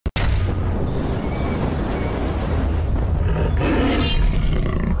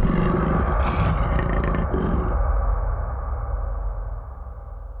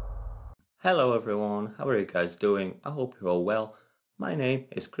Hello everyone, how are you guys doing? I hope you're all well. My name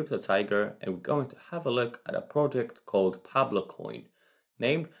is Crypto Tiger and we're going to have a look at a project called PabloCoin,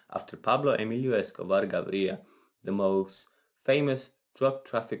 named after Pablo Emilio Escobar Gaviria, the most famous drug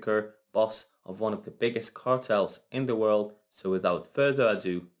trafficker, boss of one of the biggest cartels in the world. So without further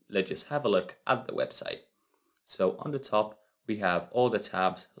ado, let's just have a look at the website. So on the top, we have all the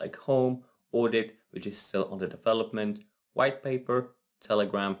tabs like Home, Audit, which is still under development, White Paper,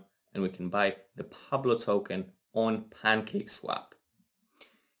 Telegram, and we can buy the Pablo token on PancakeSwap.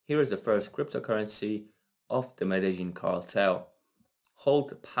 Here is the first cryptocurrency of the Medellin cartel. Hold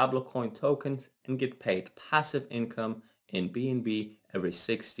the PabloCoin tokens and get paid passive income in BNB every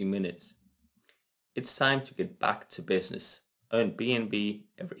 60 minutes. It's time to get back to business. Earn BNB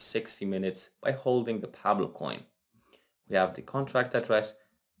every 60 minutes by holding the PabloCoin. We have the contract address.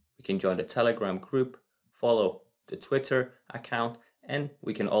 We can join the Telegram group, follow the Twitter account, and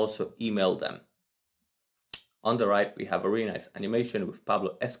we can also email them. On the right, we have a really nice animation with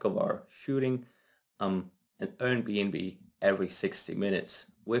Pablo Escobar shooting and earn BNB every 60 minutes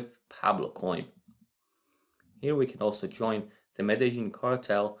with PabloCoin. Here we can also join the Medellin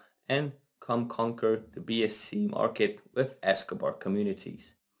cartel and come conquer the BSC market with Escobar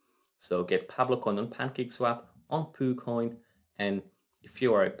communities. So get PabloCoin on PancakeSwap, on PooCoin, and if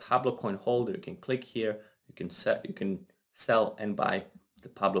you are a PabloCoin holder, you can click here. You can sell and buy the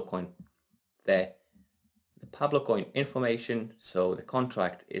PabloCoin. The PabloCoin information, so the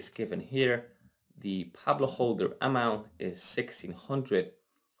contract is given here. The Pablo holder amount is 1600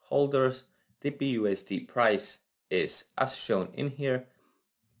 holders. The BUSD price is as shown in here.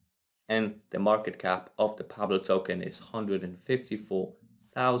 And the market cap of the Pablo token is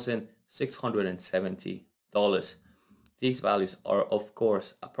 $154,670. These values are of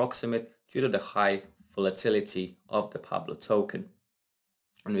course approximate due to the high volatility of the Pablo token.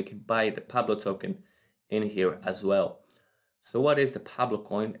 And we can buy the Pablo token in here as well. So what is the Pablo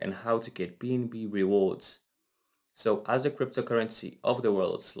coin and how to get BNB rewards? So as a cryptocurrency of the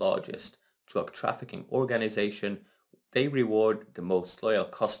world's largest drug trafficking organization, they reward the most loyal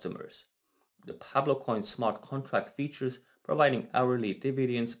customers. The Pablo coin smart contract features providing hourly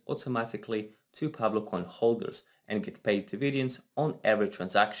dividends automatically to Pablo coin holders and get paid dividends on every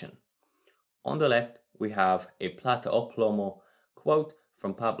transaction. On the left, we have a Plata o Plomo quote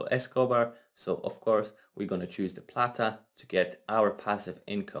from Pablo Escobar. So of course, we're going to choose the Plata to get our passive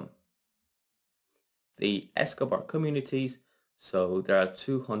income. The Escobar communities. So there are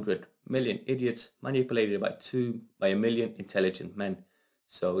 200 million idiots manipulated by a million intelligent men.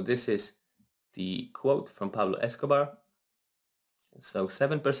 So this is the quote from Pablo Escobar. So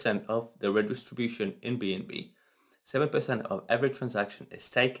 7% of the redistribution in BNB. 7% of every transaction is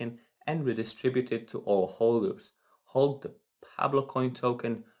taken and redistributed to all holders. Hold the Pablo coin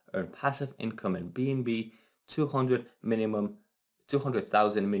token, earn passive income in BNB,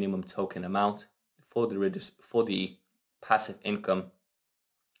 200,000 minimum token amount for the passive income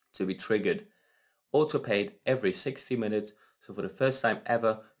to be triggered. Auto paid every 60 minutes. So for the first time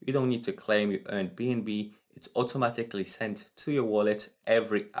ever, you don't need to claim you earned BNB. It's automatically sent to your wallet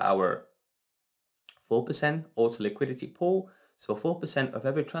every hour. 4% auto liquidity pool. So 4% of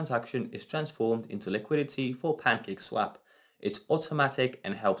every transaction is transformed into liquidity for PancakeSwap. It's automatic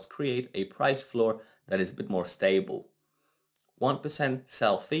and helps create a price floor that is a bit more stable. 1%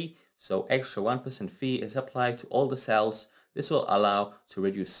 sell fee. So extra 1% fee is applied to all the sells. This will allow to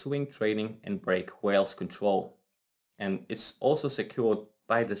reduce swing trading and break whales control. And it's also secured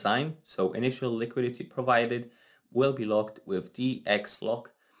by design. So initial liquidity provided will be locked with DX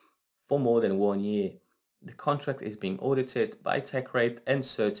lock for more than 1 year. The contract is being audited by TechRate and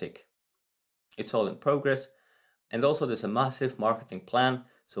Certic. It's all in progress. And also there's a massive marketing plan.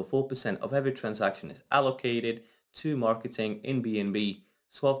 So 4% of every transaction is allocated to marketing in BNB.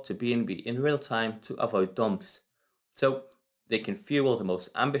 Swap to BNB in real time to avoid dumps. So they can fuel the most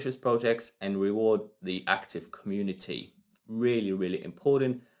ambitious projects and reward the active community. Really, really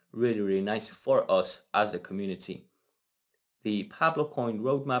important. Really, really nice for us as a community. The PabloCoin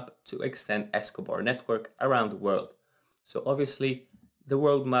roadmap to extend Escobar network around the world. So obviously the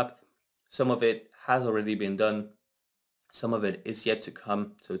roadmap, some of it has already been done. Some of it is yet to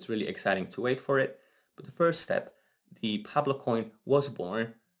come. So it's really exciting to wait for it. But the first step, the PabloCoin was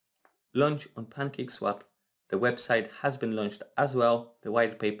born. Launch on PancakeSwap. The website has been launched as well. The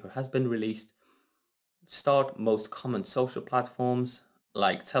white paper has been released. Start most common social platforms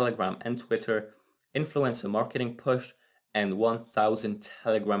like Telegram and Twitter. Influencer marketing push. And 1,000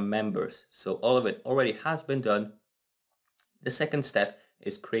 Telegram members. So all of it already has been done. The second step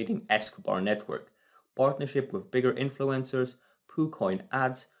is creating Escobar network. Partnership with bigger influencers, PooCoin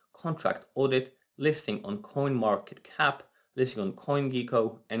ads, contract audit, listing on CoinMarketCap, listing on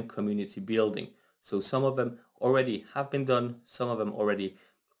CoinGecko, and community building. So some of them already have been done, some of them already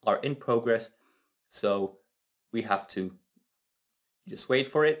are in progress. So we have to just wait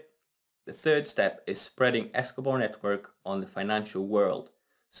for it. The third step is spreading Escobar network on the financial world.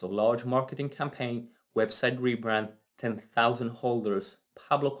 So large marketing campaign, website rebrand, 10,000 holders,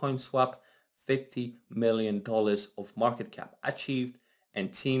 PabloCoin swap, $50 million of market cap achieved,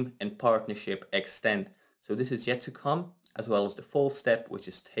 and team and partnership extend. So this is yet to come, as well as the fourth step, which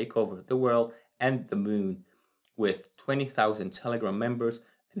is take over the world and the moon, with 20,000 Telegram members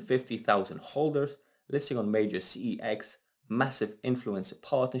and 50,000 holders, listing on major CEX, massive influencer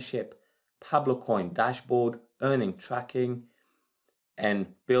partnership, PabloCoin dashboard, earning tracking,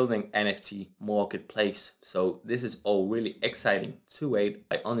 and building NFT marketplace. So this is all really exciting to wait.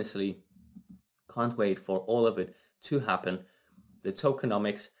 I honestly can't wait for all of it to happen. The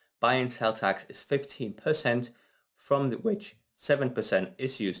tokenomics buy and sell tax is 15%, from which 7%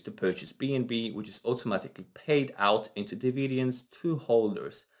 is used to purchase BNB, which is automatically paid out into dividends to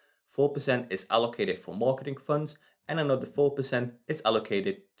holders. 4% is allocated for marketing funds, and another 4% is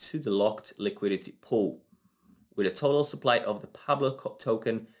allocated to the locked liquidity pool, with a total supply of the Pablo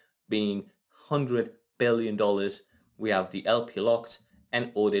token being $100 billion. We have the LP locked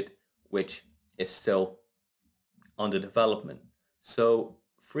and audit, which is still under development. So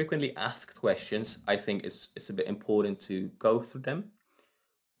frequently asked questions, I think it's a bit important to go through them.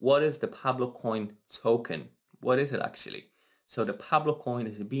 What is the PabloCoin token? What is it actually? So the PabloCoin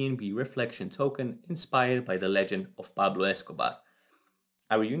is a BNB reflection token inspired by the legend of Pablo Escobar.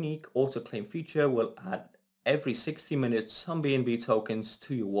 Our unique auto-claim feature will add every 60 minutes some BNB tokens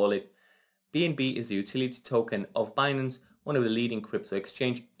to your wallet. BNB is the utility token of Binance, one of the leading crypto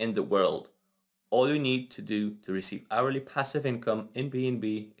exchange in the world. All you need to do to receive hourly passive income in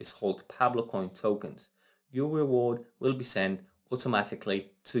BNB is hold PabloCoin tokens. Your reward will be sent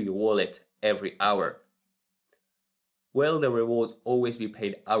automatically to your wallet every hour. Will the rewards always be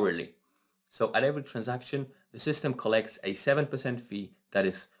paid hourly? So at every transaction, the system collects a 7% fee that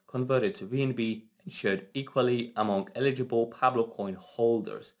is converted to BNB and shared equally among eligible PabloCoin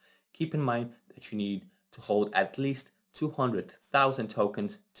holders. Keep in mind that you need to hold at least 200,000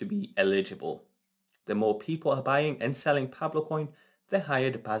 tokens to be eligible. The more people are buying and selling PabloCoin, the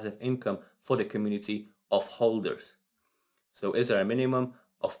higher the passive income for the community of holders. So is there a minimum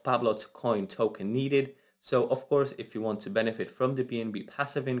of PabloCoin token needed? So of course, if you want to benefit from the BNB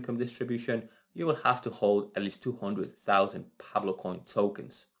passive income distribution, you will have to hold at least 200,000 PabloCoin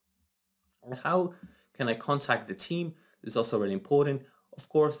tokens. And how can I contact the team? This is also really important. Of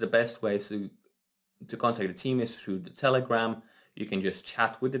course, the best way to contact the team is through the Telegram. You can just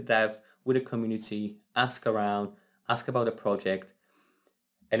chat with the devs, with the community, ask around, ask about the project.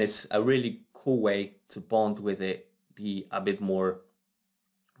 And it's a really cool way to bond with it, be a bit more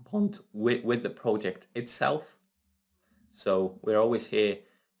bond with the project itself. So we're always here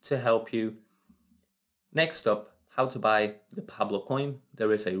to help you. Next up, how to buy the PabloCoin.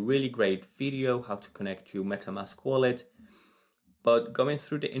 There is a really great video how to connect your MetaMask wallet. But going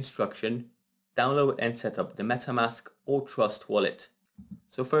through the instruction, download and set up the MetaMask or Trust wallet.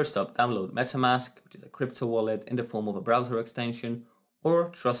 So first up, download MetaMask, which is a crypto wallet in the form of a browser extension, or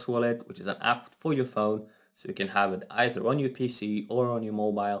Trust Wallet, which is an app for your phone, so you can have it either on your PC or on your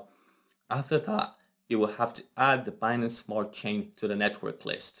mobile. After that, you will have to add the Binance Smart Chain to the network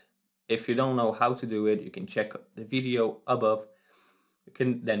list. If you don't know how to do it, you can check the video above. You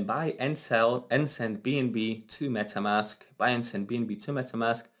can then buy and sell and send BNB to MetaMask, buy and send BNB to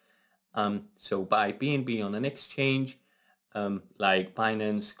MetaMask. So buy BNB on an exchange like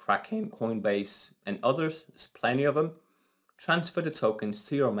Binance, Kraken, Coinbase, and others. There's plenty of them. Transfer the tokens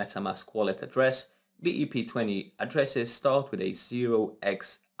to your MetaMask wallet address. BEP20 addresses start with a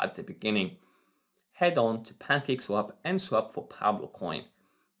 0x at the beginning. Head on to PancakeSwap and swap for PabloCoin.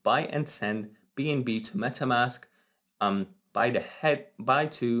 Buy and send BNB to MetaMask.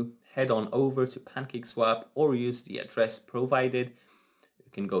 Head on over to PancakeSwap or use the address provided.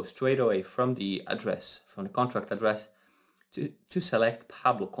 You can go straight away from the contract address to select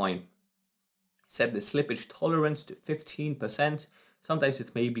PabloCoin. Set the slippage tolerance to 15%. Sometimes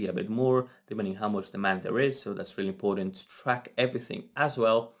it may be a bit more depending how much demand there is, so that's really important to track everything as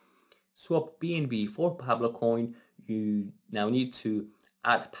well. Swap BNB for PabloCoin. You now need to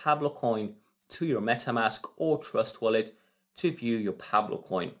add PabloCoin to your MetaMask or Trust wallet to view your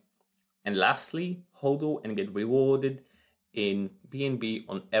PabloCoin. And lastly, hodl and get rewarded in BNB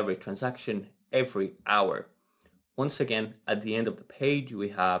on every transaction every hour. Once again, at the end of the page, we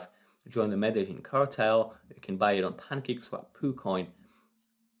have join the Medellin cartel. You can buy it on PancakeSwap, PooCoin.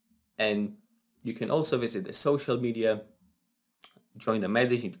 And you can also visit the social media, join the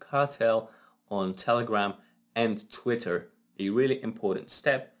Medellin cartel on Telegram and Twitter, a really important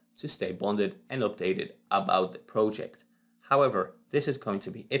step to stay bonded and updated about the project. However, this is going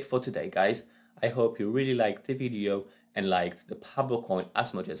to be it for today, guys. I hope you really liked the video and liked the PabloCoin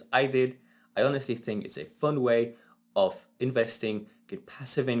as much as I did. I honestly think it's a fun way of investing, get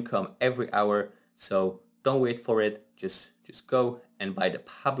passive income every hour. So don't wait for it. Just go and buy the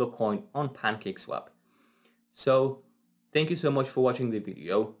PabloCoin on PancakeSwap. So thank you so much for watching the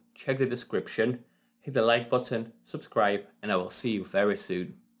video. Check the description, hit the like button, subscribe, and I will see you very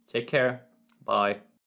soon. Take care. Bye.